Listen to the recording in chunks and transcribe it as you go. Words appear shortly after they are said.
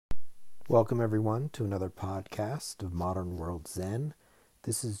Welcome, everyone, to another podcast of Modern World Zen.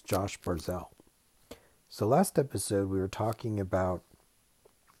 This is Josh Barzell. So last episode, we were talking about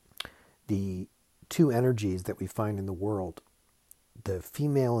the two energies that we find in the world, the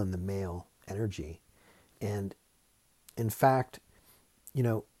female and the male energy. And in fact,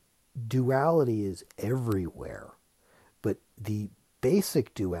 duality is everywhere. But the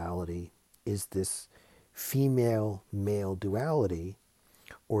basic duality is this female-male duality,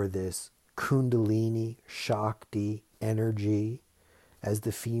 or this Kundalini, Shakti energy as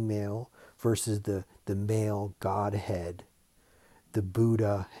the female versus the male Godhead, the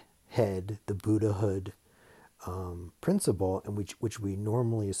Buddha head, the Buddhahood principle, and which we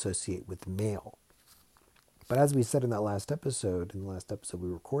normally associate with male. But as we said in the last episode we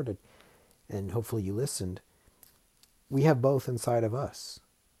recorded, and hopefully you listened, we have both inside of us.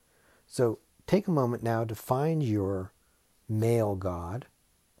 So take a moment now to find your male God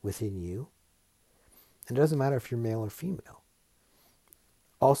within you. And it doesn't matter if you're male or female.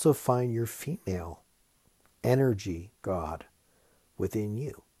 Also find your female energy God within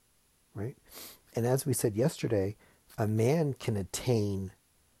you, right? And as we said yesterday, a man can attain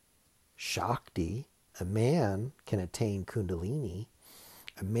Shakti, a man can attain Kundalini,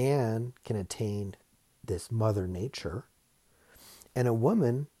 a man can attain this Mother Nature, and a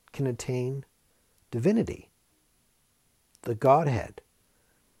woman can attain divinity, the Godhead,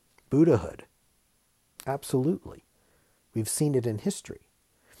 Buddhahood. Absolutely. We've seen it in history.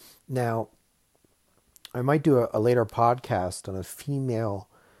 Now, I might do a later podcast on a female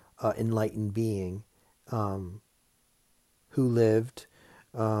enlightened being who lived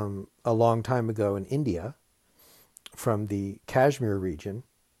a long time ago in India from the Kashmir region.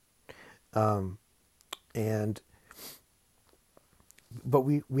 But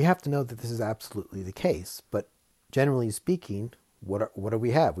we have to know that this is absolutely the case. But generally speaking, what do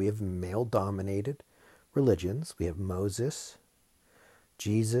we have? We have male-dominated religions. We have Moses,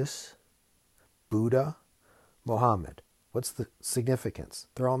 Jesus, Buddha, Muhammad. What's the significance?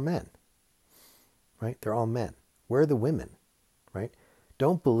 They're all men, right? They're all men. Where are the women, right?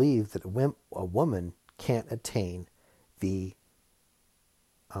 Don't believe that a woman can't attain the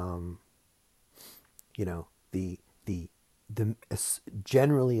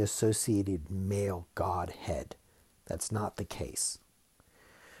generally associated male Godhead. That's not the case.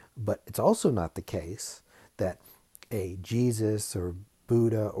 But it's also not the case that a Jesus or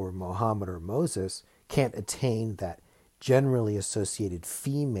Buddha or Muhammad or Moses can't attain that generally associated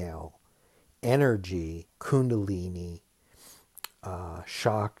female energy, Kundalini,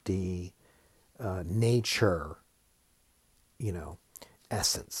 Shakti, nature,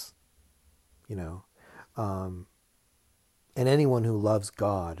 essence, and anyone who loves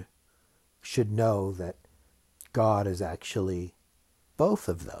God should know that God is actually both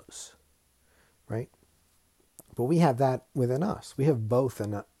of those, right? But we have that within us. We have both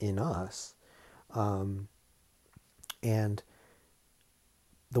in us. And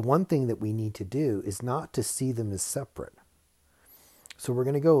the one thing that we need to do is not to see them as separate. So we're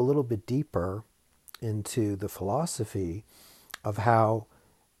going to go a little bit deeper into the philosophy of how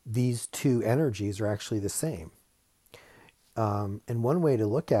these two energies are actually the same. And one way to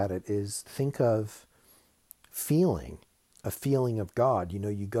look at it is think of a feeling of God.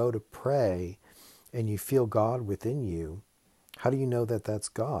 You go to pray and you feel God within you. How do you know that that's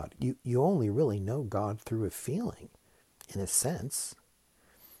God? You only really know God through a feeling, in a sense.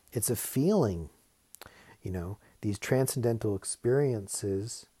 It's a feeling. These transcendental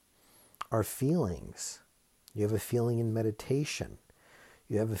experiences are feelings. You have a feeling in meditation.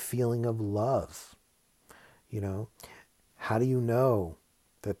 You have a feeling of love. How do you know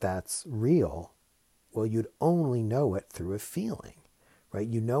that that's real? Well, you'd only know it through a feeling, right?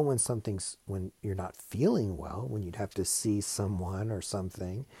 You know when you're not feeling well, when you'd have to see someone or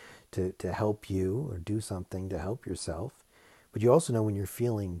something to help you or do something to help yourself. But you also know when you're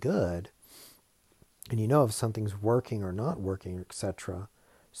feeling good, and you know if something's working or not working, etc.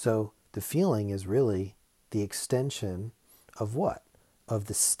 So the feeling is really the extension of what? Of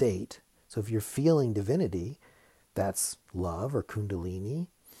the state. So if you're feeling divinity, that's love or Kundalini.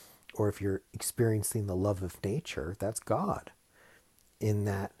 Or if you're experiencing the love of nature, that's God in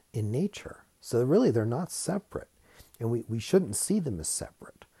nature. So really they're not separate. And we shouldn't see them as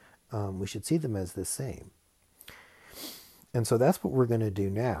separate. We should see them as the same. And so that's what we're going to do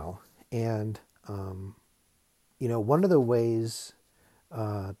now. And, one of the ways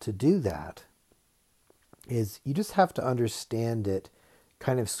to do that is you just have to understand it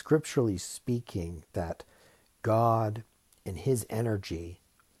kind of scripturally speaking, that God and his energy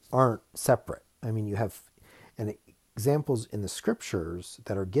aren't separate. I mean, you have an examples in the scriptures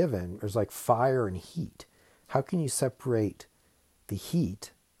that are given, there's like fire and heat. How can you separate the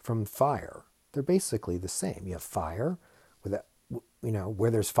heat from fire? They're basically the same. You have fire,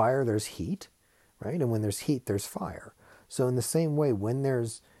 where there's fire, there's heat, right? And when there's heat, there's fire. So in the same way, when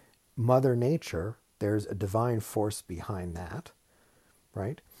there's Mother Nature, there's a divine force behind that,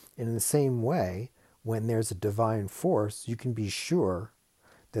 right? And in the same way, when there's a divine force, you can be sure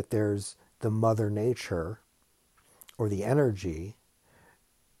that there's the Mother Nature or the energy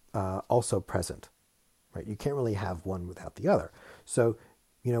also present, right? You can't really have one without the other. So,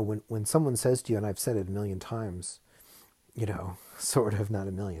 when someone says to you, and I've said it a million times, sort of, not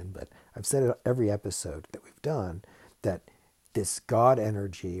a million, but I've said it every episode that we've done, that this God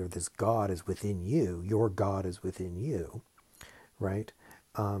energy or this God is within you, your God is within you, right?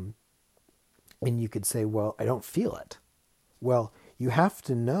 And you could say, well, I don't feel it. Well, you have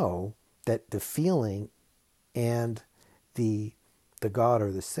to know that the feeling and the God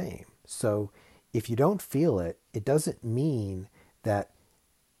are the same. So if you don't feel it, it doesn't mean that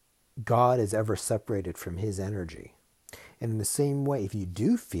God is ever separated from his energy. And in the same way, if you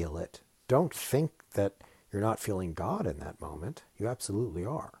do feel it, don't think that you're not feeling God in that moment. You absolutely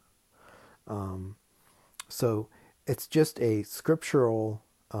are. So it's just a scriptural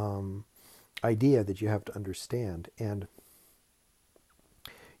idea that you have to understand. And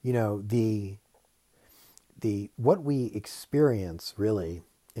the what we experience really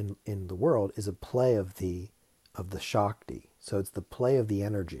in the world is a play of the Shakti. So it's the play of the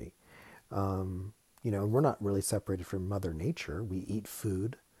energy. We're not really separated from Mother Nature. We eat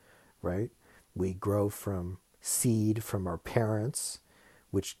food, right? We grow from seed from our parents,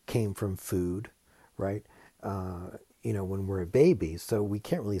 which came from food, right? When we're a baby. So we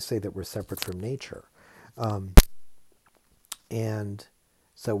can't really say that we're separate from nature. And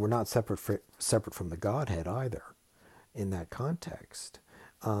so we're not separate from the Godhead either in that context.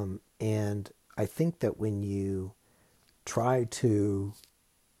 And I think that when you try to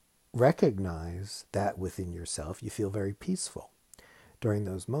recognize that within yourself, you feel very peaceful during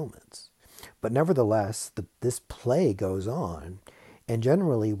those moments. But nevertheless, this play goes on, and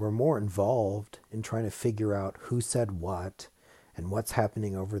generally we're more involved in trying to figure out who said what and what's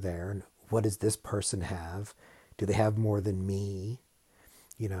happening over there and what does this person have? Do they have more than me?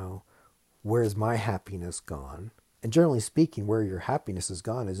 Where is my happiness gone? And generally speaking, where your happiness is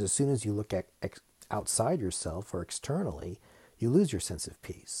gone is as soon as you look at outside yourself or externally, you lose your sense of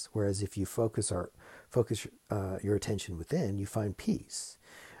peace. Whereas if you focus your attention within, you find peace.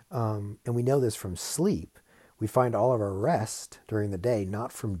 And we know this from sleep. We find all of our rest during the day,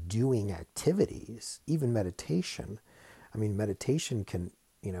 not from doing activities, even meditation. I mean, meditation can,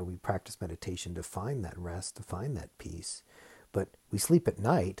 we practice meditation to find that rest, to find that peace. But we sleep at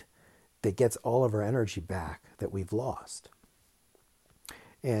night that gets all of our energy back that we've lost.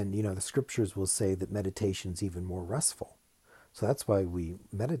 And, the scriptures will say that meditation is even more restful. So that's why we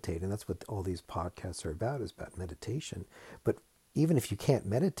meditate, and that's what all these podcasts are about, is about meditation. But even if you can't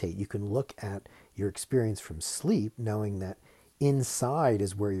meditate, you can look at your experience from sleep, knowing that inside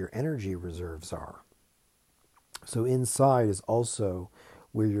is where your energy reserves are. So inside is also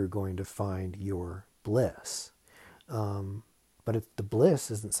where you're going to find your bliss. But the bliss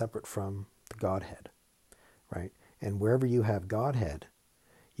isn't separate from the Godhead, right? And wherever you have Godhead,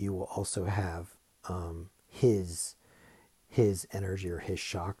 you will also have his energy or his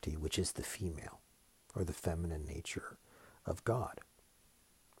Shakti, which is the female or the feminine nature of God.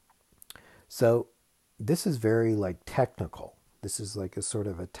 So this is very technical. This is like a sort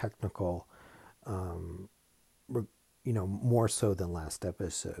of a technical, more so than last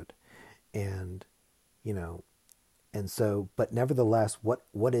episode. And, and so, but nevertheless,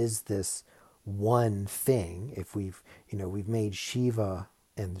 what is this one thing? If we've made Shiva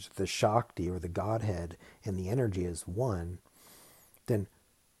and the Shakti or the Godhead and the energy is one, then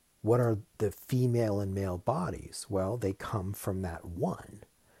what are the female and male bodies? Well, they come from that one,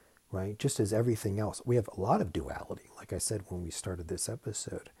 right? Just as everything else. We have a lot of duality. Like I said when we started this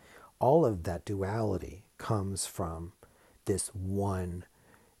episode, all of that duality comes from this one,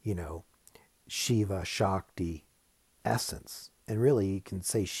 Shiva, Shakti essence. And really, you can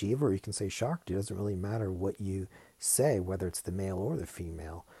say Shiva or you can say Shakti. It doesn't really matter what you say, whether it's the male or the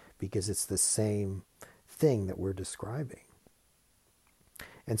female, because it's the same thing that we're describing.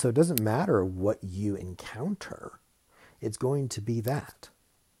 And so it doesn't matter what you encounter. It's going to be that.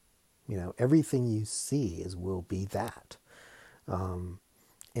 Everything you see will be that.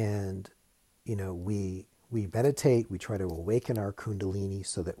 And, we meditate, we try to awaken our Kundalini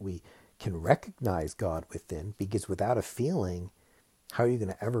so that we can recognize God within, because without a feeling, how are you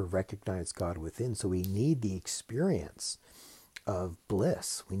going to ever recognize God within? So we need the experience of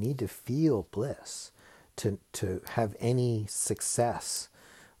bliss. We need to feel bliss to have any success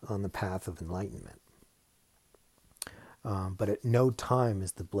on the path of enlightenment. But at no time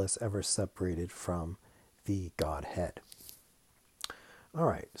is the bliss ever separated from the Godhead. All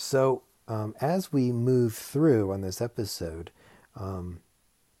right, so as we move through on this episode,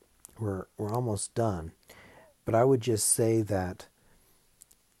 we're almost done. But I would just say that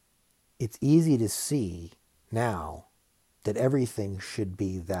it's easy to see now that everything should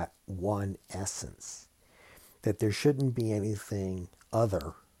be that one essence, that there shouldn't be anything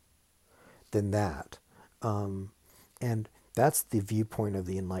other than that. And that's the viewpoint of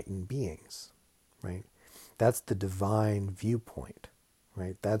the enlightened beings, right? That's the divine viewpoint,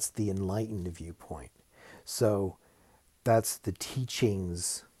 right? That's the enlightened viewpoint. So that's the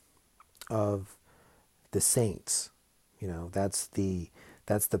teachings of the saints, that's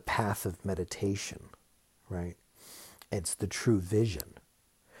the path of meditation, right? It's the true vision.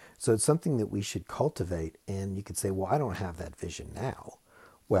 So it's something that we should cultivate. And you could say, well, I don't have that vision now.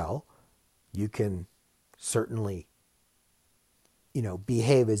 Well, you can certainly,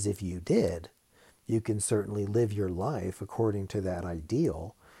 behave as if you did. You can certainly live your life according to that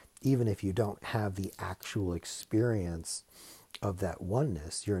ideal, even if you don't have the actual experience of that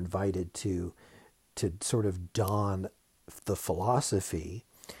oneness. You're invited to sort of don the philosophy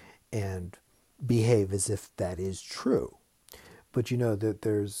and behave as if that is true. But that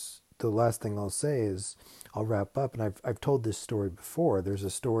there's, the last thing I'll say is, I'll wrap up, and I've told this story before. There's a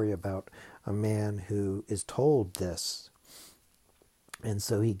story about a man who is told this, and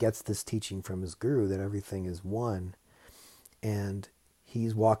so he gets this teaching from his guru that everything is one, and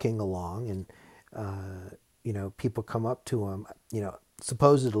he's walking along, and people come up to him,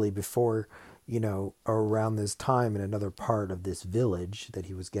 supposedly before, or around this time in another part of this village that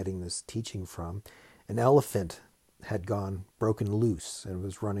he was getting this teaching from, an elephant had broken loose and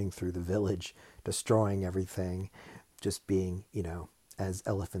was running through the village, destroying everything, just being, as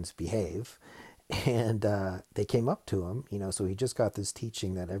elephants behave. And they came up to him, so he just got this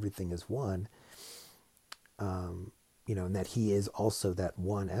teaching that everything is one, and that he is also that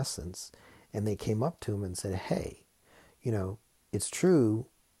one essence. And they came up to him and said, hey, it's true,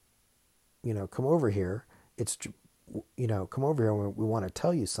 come over here. Come over here. We want to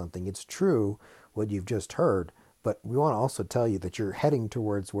tell you something. It's true what you've just heard, but we want to also tell you that you're heading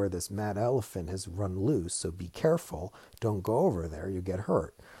towards where this mad elephant has run loose. So be careful. Don't go over there. You get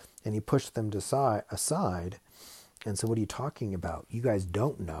hurt. And he pushed them aside and said, what are you talking about? You guys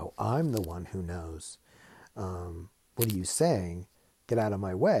don't know. I'm the one who knows. What are you saying? Get out of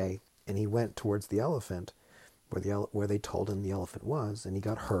my way. And he went towards the elephant where they told him the elephant was, and he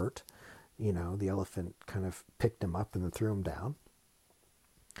got hurt. The elephant kind of picked him up and then threw him down.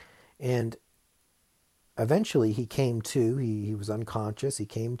 And eventually he came to, he was unconscious, he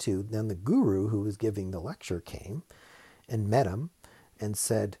came to. Then the guru who was giving the lecture came and met him and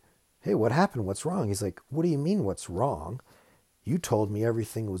said, hey, what happened? What's wrong? He's like, what do you mean what's wrong? You told me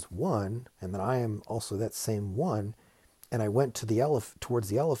everything was one, and that I am also that same one. And I went to towards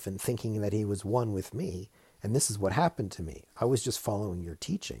the elephant thinking that he was one with me. And this is what happened to me. I was just following your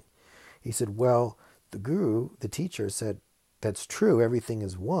teaching. He said, well, the guru, the teacher, said, that's true, everything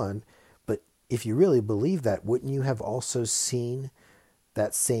is one. But if you really believe that, wouldn't you have also seen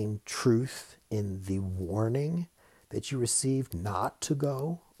that same truth in the warning that you received not to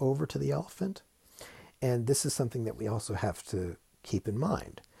go over to the elephant? And this is something that we also have to keep in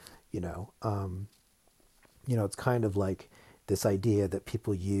mind. It's kind of like this idea that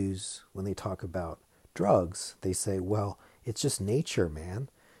people use when they talk about drugs. They say, well, it's just nature, man.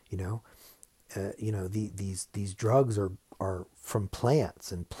 These drugs are from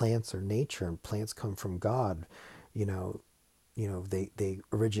plants, and plants are nature, and plants come from God. They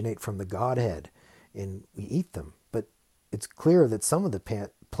originate from the Godhead, and we eat them. But it's clear that some of the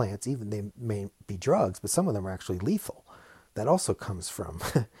plants, even they may be drugs, but some of them are actually lethal. That also comes from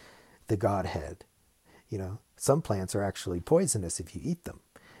the Godhead. Some plants are actually poisonous if you eat them,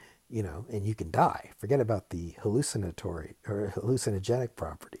 and you can die. Forget about the hallucinatory or hallucinogenic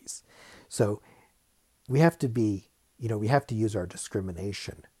properties. So we have to be, we have to use our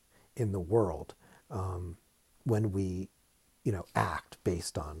discrimination in the world when we, act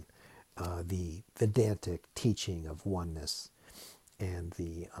based on the Vedantic teaching of oneness and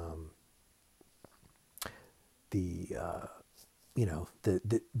the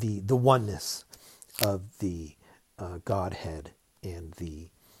oneness of the Godhead and the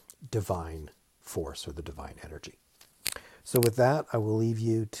divine force or the divine energy. So with that, I will leave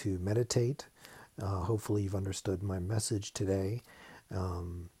you to meditate. Hopefully you've understood my message today.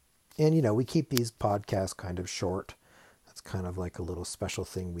 And, you know, we keep these podcasts kind of short. That's kind of like a little special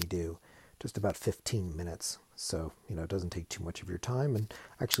thing we do, just about 15 minutes. So, you know, it doesn't take too much of your time. And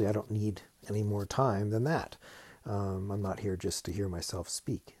actually, I don't need any more time than that. I'm not here just to hear myself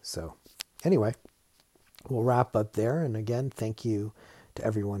speak. So, anyway, we'll wrap up there. And again, thank you to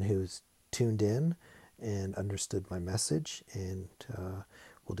everyone who's tuned in and understood my message. And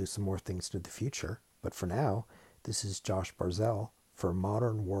we'll do some more things in the future. But for now, this is Josh Barzell for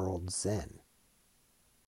Modern World Zen.